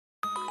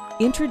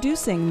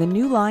Introducing the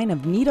new line of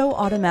Neato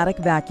automatic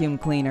vacuum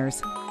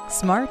cleaners.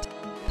 Smart,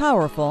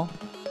 powerful,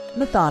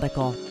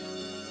 methodical.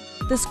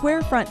 The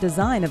square front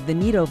design of the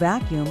Neato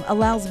vacuum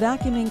allows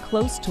vacuuming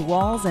close to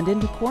walls and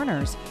into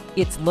corners.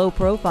 Its low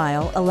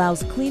profile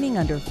allows cleaning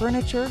under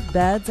furniture,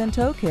 beds, and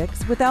toe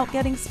kicks without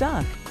getting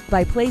stuck.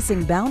 By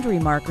placing boundary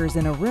markers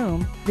in a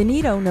room, the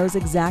Neato knows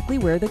exactly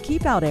where the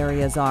keep-out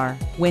areas are.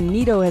 When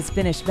Neato has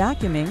finished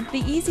vacuuming,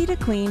 the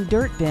easy-to-clean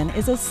dirt bin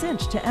is a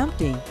cinch to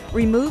empty.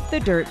 Remove the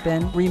dirt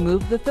bin,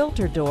 remove the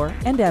filter door,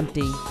 and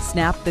empty.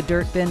 Snap the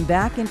dirt bin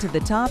back into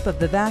the top of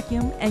the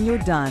vacuum, and you're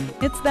done.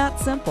 It's that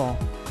simple.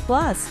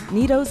 Plus,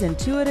 Neato's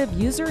intuitive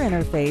user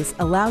interface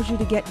allows you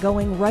to get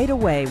going right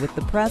away with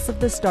the press of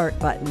the Start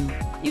button.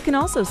 You can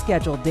also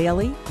schedule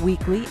daily,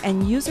 weekly,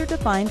 and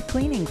user-defined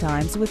cleaning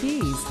times with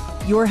ease.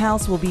 Your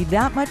house will be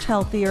that much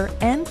healthier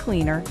and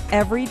cleaner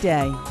every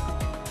day.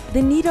 The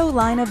Neato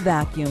line of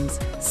vacuums.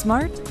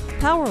 Smart,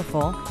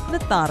 powerful,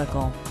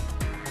 methodical.